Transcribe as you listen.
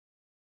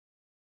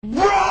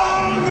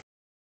Wrong!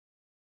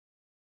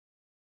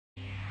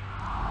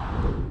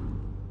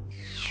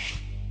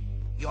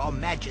 Your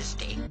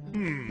Majesty.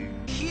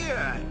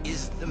 Here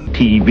is the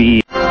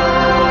TV.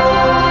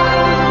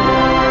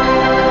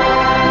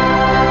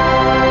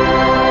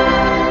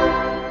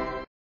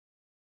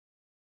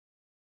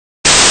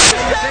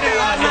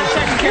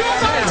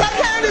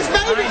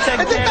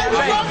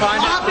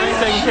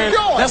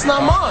 That's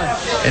not mine.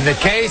 In the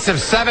case of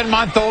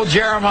 7-month-old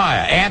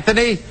Jeremiah,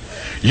 Anthony,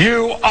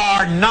 you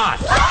are not.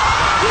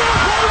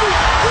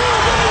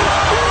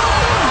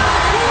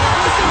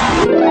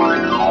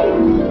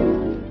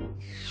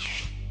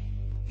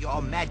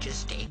 Your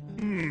Majesty.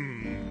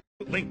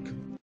 Link.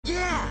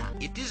 Yeah,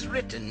 it is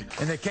written.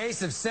 In the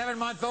case of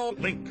 7-month-old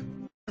Link.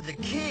 The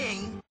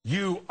king.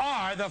 you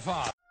are the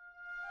father.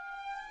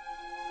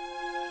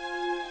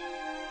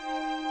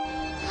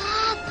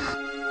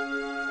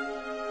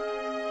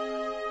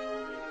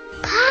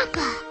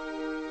 Papa!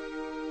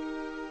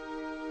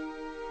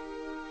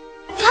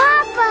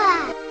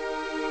 Papa!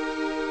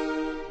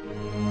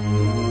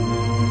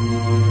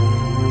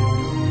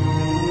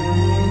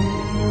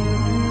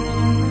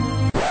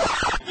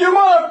 You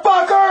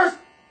motherfuckers!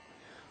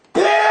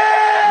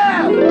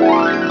 Yeah!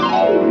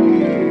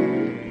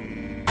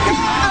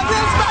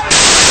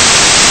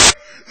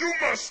 You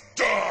must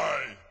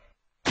die!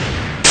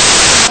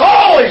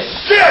 Holy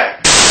shit!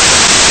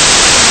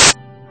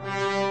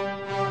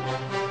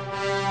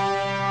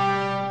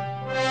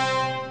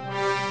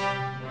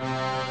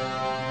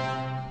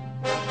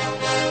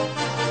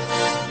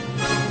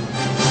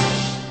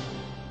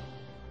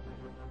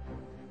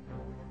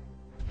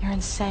 You're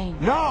insane.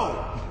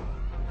 No!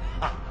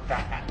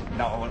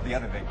 No, the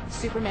other thing.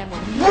 Superman will.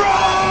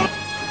 Wrong!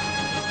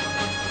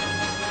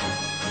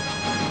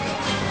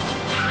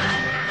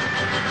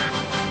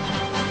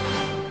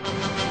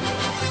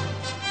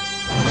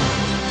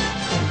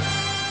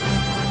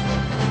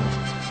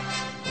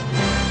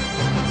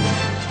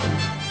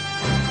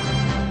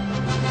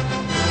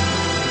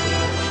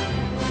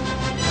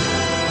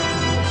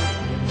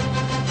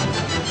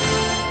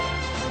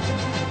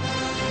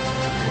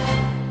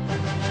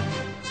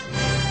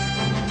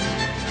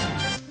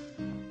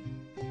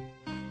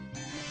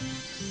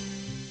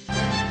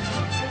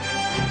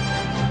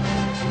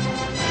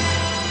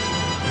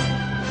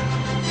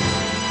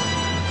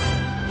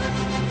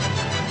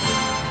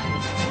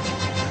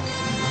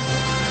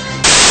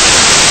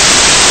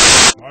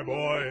 My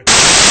boy.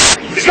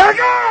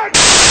 Second!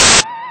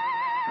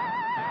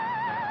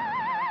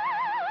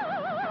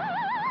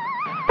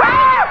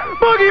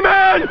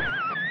 Boogeyman!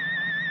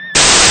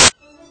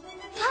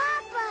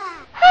 Papa!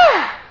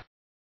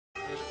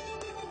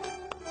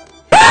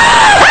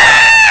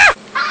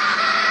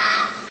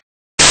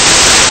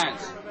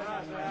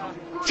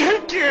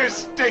 Take your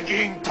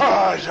stinking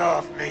paws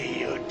off me,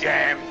 you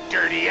damn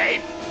dirty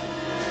ape!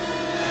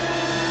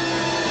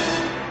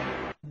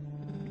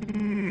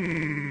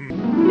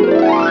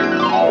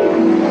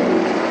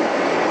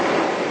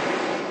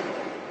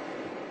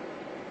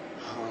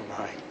 Oh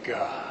my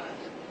God.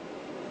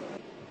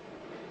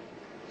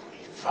 We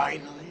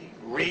finally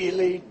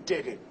really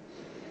did it.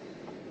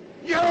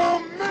 You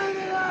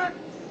maniacs!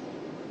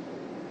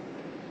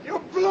 You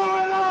blew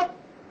it up!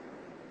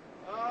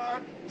 Oh,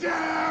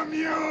 damn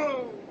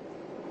you!